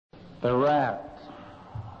The rat.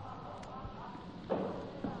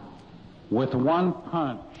 With one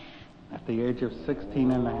punch, at the age of 16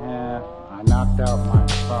 and a half, I knocked out my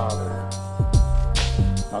father,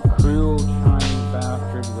 a cruel Chinese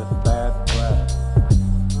bastard with bad breath.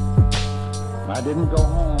 I didn't go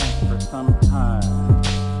home for some time,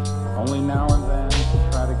 only now and then to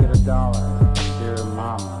try to get $1 from dear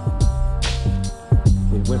mama.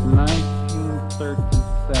 It was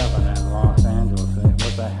 1937 in Los Angeles, and it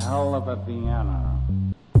was a hell of a Vienna.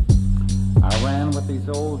 I ran with these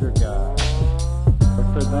older guys,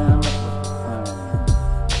 but for them it was the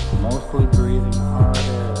same. Mostly breathing hard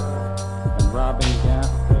air and robbing gas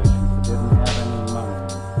stations that didn't have any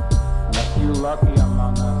money. And a few lucky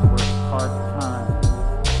among us worked part-time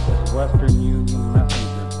as Western Union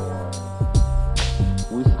messenger boys.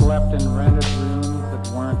 We slept in rented rooms that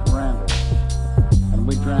weren't rented, and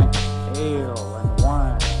we drank ale and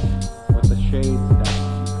wine with the shades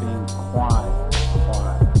down, being quiet.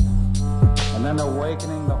 And then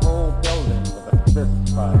awakening the whole building with a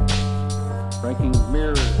fist fight, breaking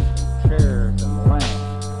mirrors and chairs and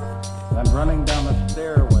lamps, then running down the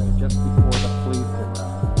stairway just before the police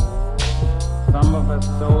arrived. Some of us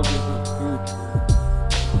soldiers of the future,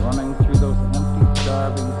 running through those empty,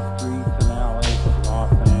 starving streets and alleys of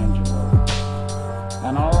Los Angeles.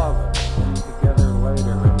 And all of us getting together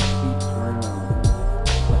later in Pete's room,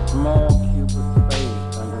 a small cube of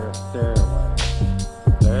space under a stairway.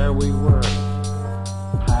 There we were,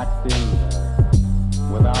 packed in there,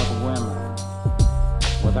 without women,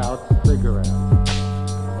 without cigarettes,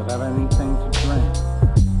 without anything to drink,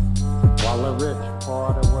 while the rich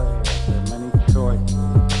pawed away at their many choices,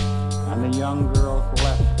 and the young girls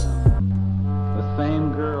left them, the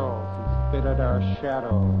same girls who spit at our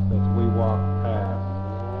shadows as we walked past.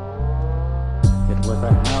 It was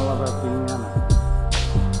a hell of a Vienna.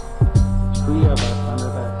 3 of us under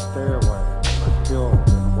that stairway were killed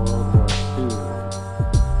in World War II.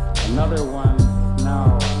 Another one is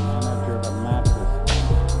now a manager of a mattress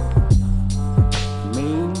company. Me,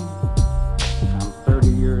 I'm 30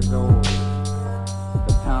 years old.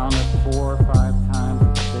 The town is 4 or 5 times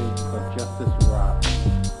as big, but just as rotten.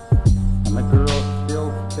 And the girls still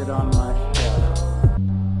spit on my shadow.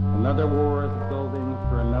 Another war is building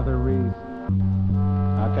for another reason.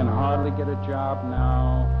 I can hardly get a job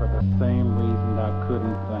now for the same reason I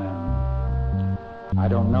couldn't then. I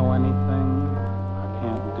don't know anything. I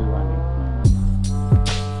can't do anything.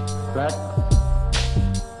 Sex?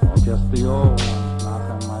 Well, just the old ones knock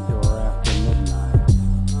on my door after midnight.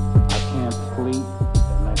 I can't sleep,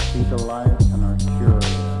 and they see the lights and are curious.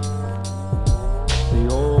 The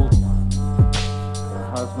old ones. Their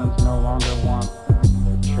husbands no longer want them.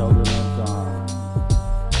 Their children are gone.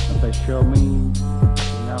 If they show me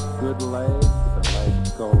enough good legs, the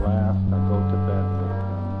legs go last, I go to bed with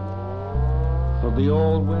them. So the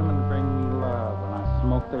old women bring me love, and I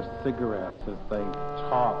smoke their cigarettes as they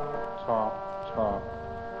talk.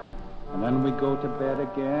 And then we go to bed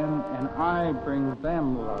again, and I bring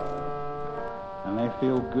them love. And they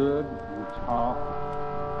feel good and talk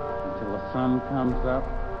until the sun comes up,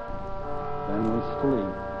 then we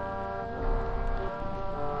sleep.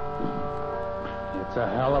 It's a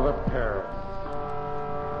hell of a Paris.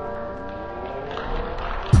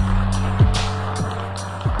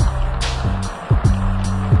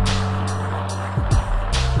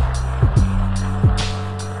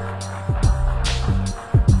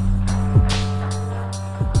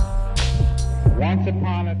 Once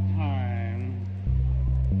upon a time,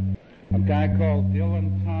 a guy called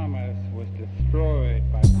Dylan Thomas was destroyed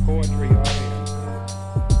by poetry audiences.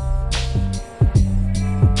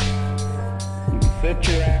 Sit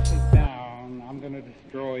your asses down, I'm going to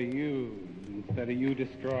destroy you instead of you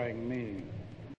destroying me.